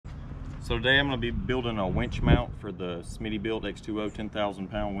So today I'm going to be building a winch mount for the Smittybilt X20 10,000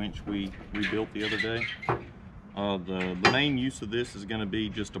 pound winch we rebuilt the other day. The main use of this is going to be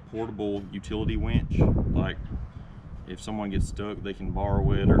just a portable utility winch. Like if someone gets stuck, they can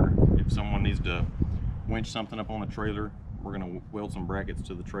borrow it, or if someone needs to winch something up on a trailer, we're going to weld some brackets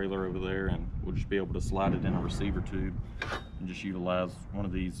to the trailer over there, and we'll just be able to slide it in a receiver tube and just utilize one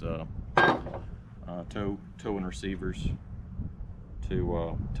of these towing receivers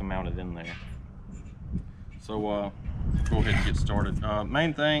to mount it in there. So go ahead and get started.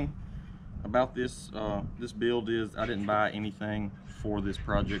 Main thing about this this build is I didn't buy anything for this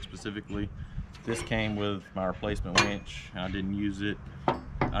project specifically. This came with my replacement winch. I didn't use it.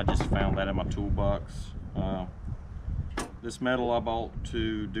 I just found that in my toolbox. This metal I bought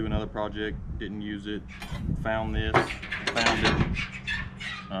to do another project, didn't use it. Found this, found it.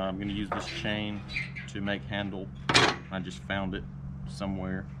 I'm going to use this chain to make handle. I just found it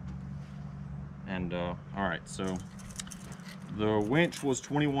somewhere. And all right, so the winch was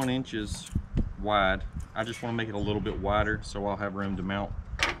 21 inches wide. I just want to make it a little bit wider so I'll have room to mount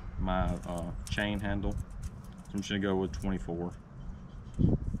my chain handle. So I'm just going to go with 24.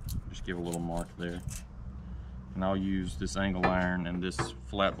 Just give a little mark there. And I'll use this angle iron and this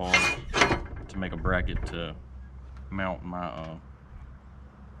flat bar to make a bracket to mount my I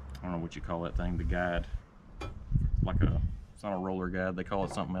don't know what you call that thing, the guide. It's not a roller guide, they call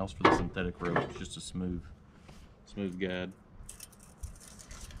it something else for the synthetic rope. It's just a smooth guide.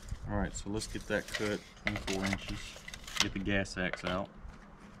 Alright, so let's get that cut, 24 inches. Get the gas axe out.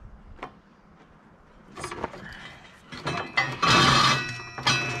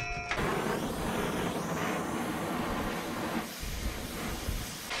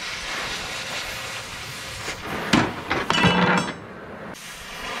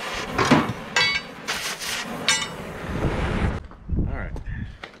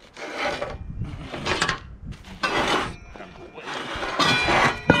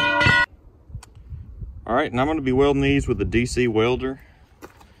 Alright, and I'm going to be welding these with a DC welder.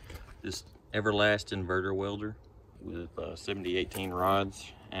 This Everlast inverter welder with 70-18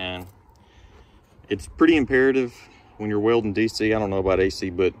 rods. And it's pretty imperative when you're welding DC, I don't know about AC,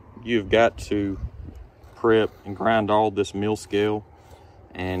 but you've got to prep and grind all this mill scale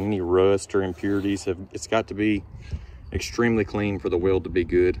and any rust or impurities. It's got to be extremely clean for the weld to be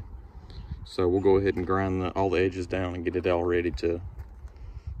good. So we'll go ahead and grind all the edges down and get it all ready to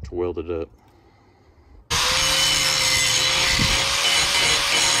weld it up.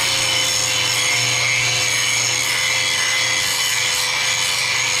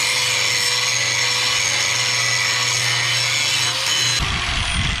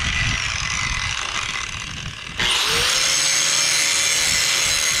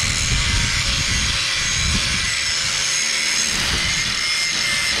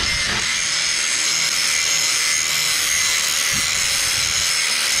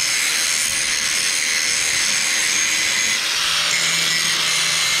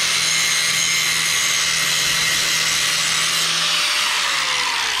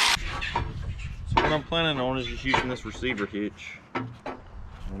 What I'm planning on is just using this receiver hitch and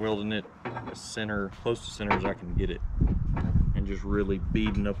welding it as close to center as I can get it, and just really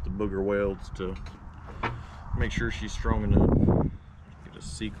beading up the booger welds to make sure she's strong enough. Get a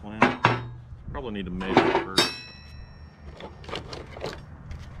C-clamp. Probably need to measure first.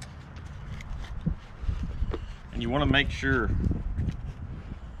 And you want to make sure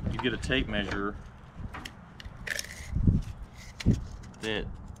you get a tape measure that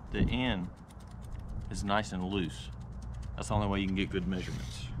the end is nice and loose. That's the only way you can get good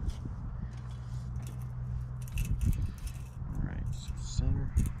measurements. Alright, so center.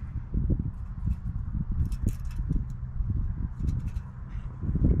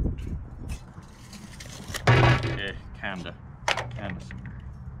 Okay, kinda center.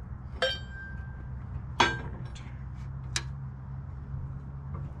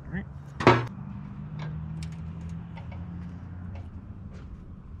 Alright.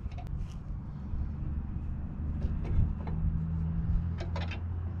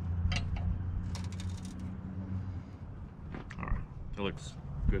 It looks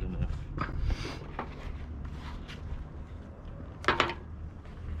good enough.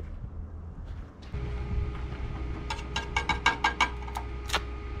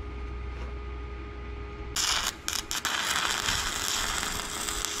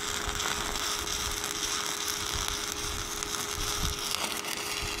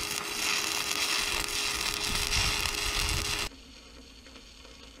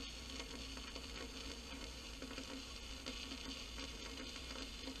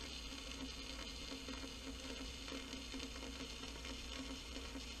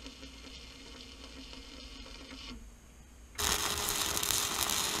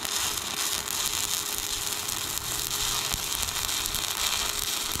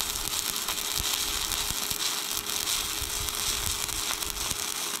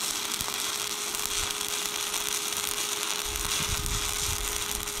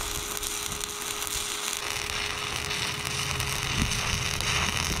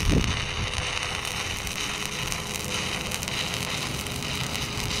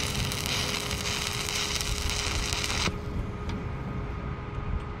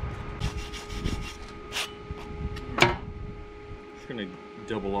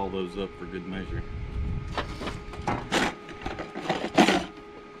 level all those up for good measure.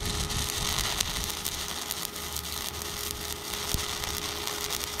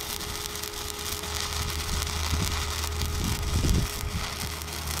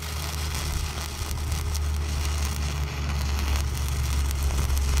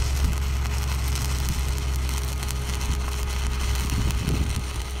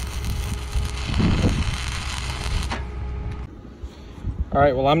 All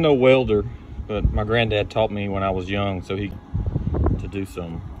right, well, I'm no welder, but my granddad taught me when I was young, so he to do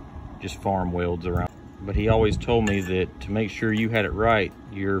some just farm welds around. But he always told me that to make sure you had it right,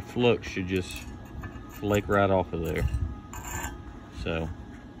 your flux should just flake right off of there. So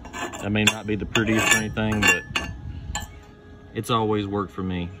that may not be the prettiest or anything, but it's always worked for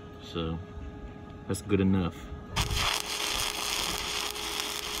me, so that's good enough.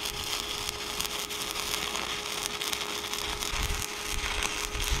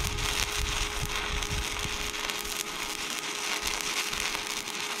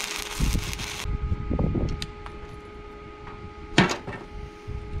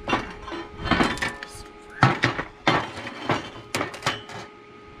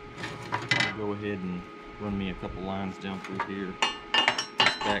 Go ahead and run me a couple lines down through here,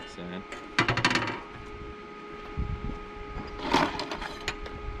 this back side.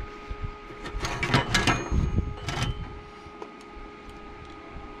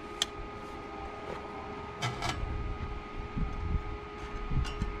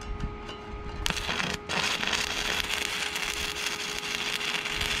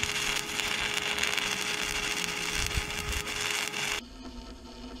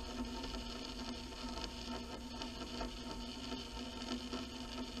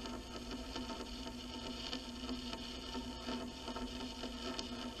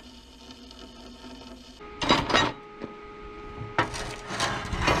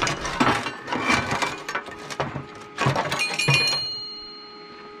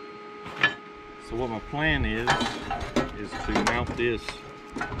 So what my plan is to mount this,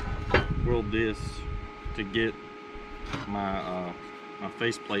 weld this to get my my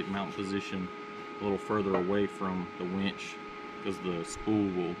faceplate mount position a little further away from the winch, because the spool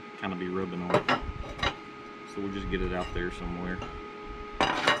will kind of be rubbing on it. So we'll just get it out there somewhere.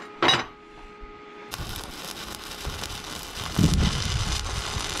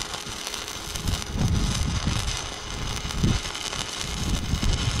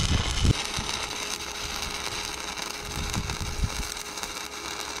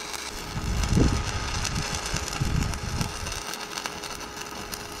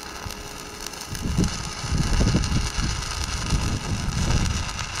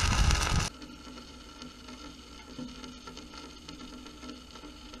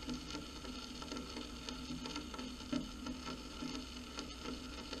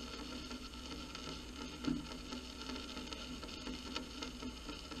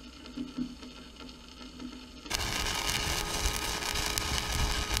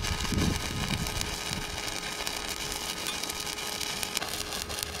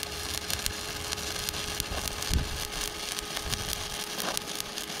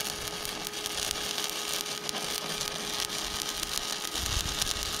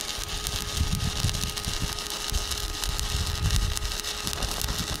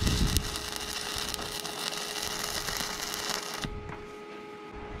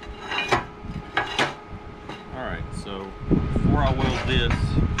 So before I weld this,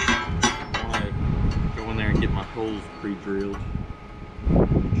 I want to go in there and get my holes pre-drilled,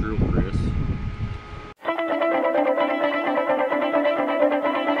 drill press.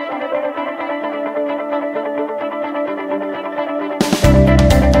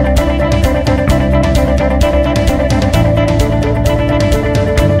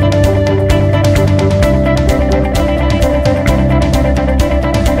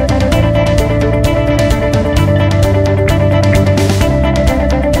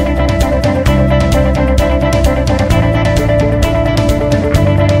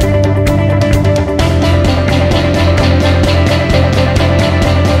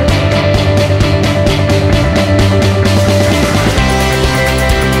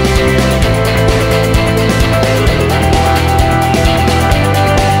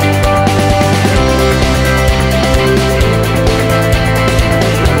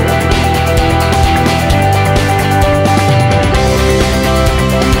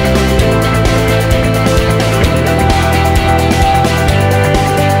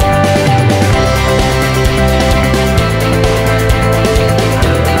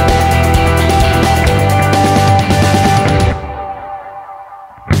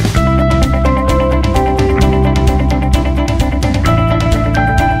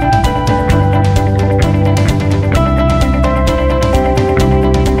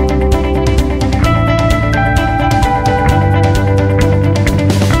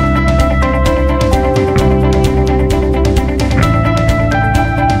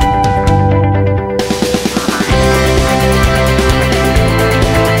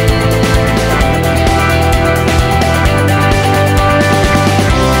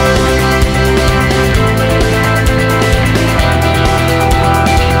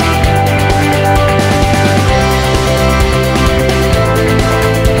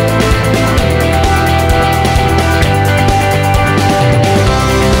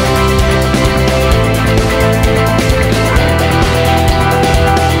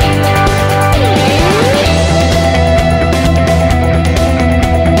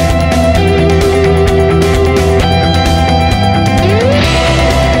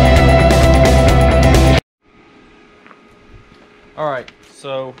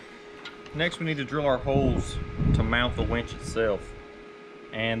 next we need to drill our holes to mount the winch itself.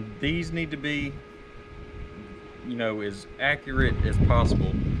 And these need to be, you know, as accurate as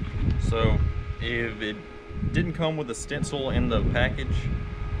possible. So if it didn't come with a stencil in the package,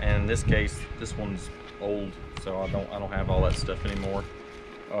 and in this case, this one's old, so I don't have all that stuff anymore.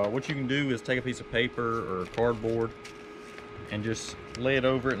 What you can do is take a piece of paper or cardboard and just lay it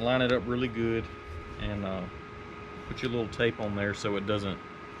over it and line it up really good, and put your little tape on there so it doesn't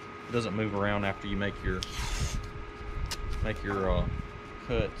move around after you make your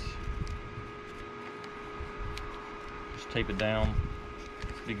cut. Just tape it down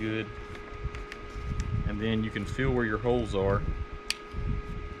pretty good, and then you can feel where your holes are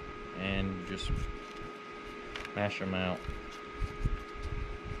and just mash them out.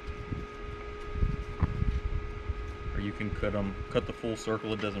 Or you can cut the full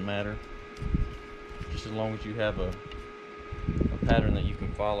circle, it doesn't matter. Just as long as you have a pattern that you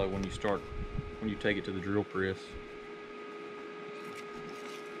can follow when you take it to the drill press.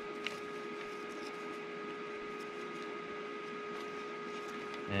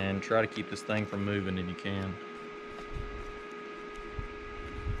 And try to keep this thing from moving if you can.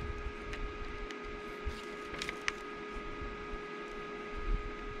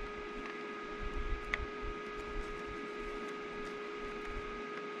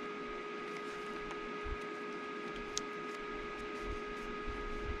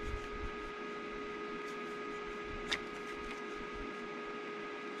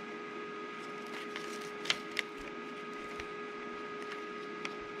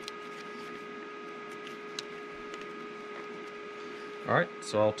 All right,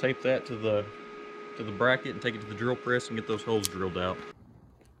 so I'll tape that to the bracket and take it to the drill press and get those holes drilled out.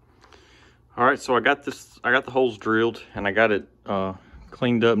 All right, so I got the holes drilled and I got it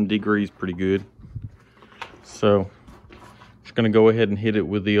cleaned up and degreased pretty good. So just gonna go ahead and hit it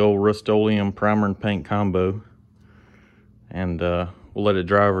with the old Rust-Oleum primer and paint combo, and we'll let it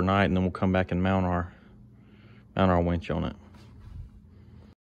dry overnight, and then we'll come back and mount our winch on it.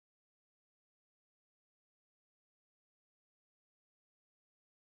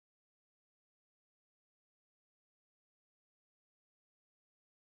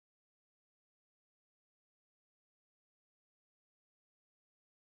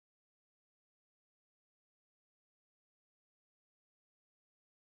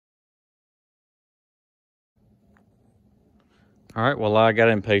 All right, well, I got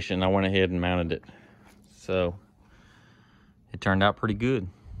impatient and I went ahead and mounted it. So it turned out pretty good.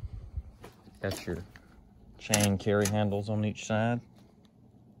 Got your chain carry handles on each side.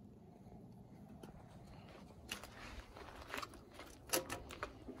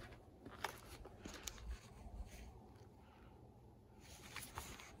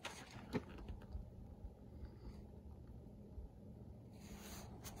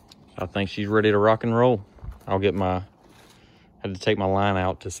 I think she's ready to rock and roll. Had to take my line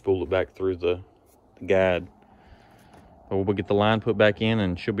out to spool it back through the guide. But we'll get the line put back in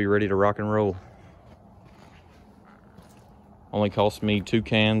and she'll be ready to rock and roll. Only cost me 2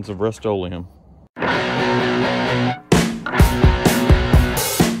 cans of Rust-Oleum.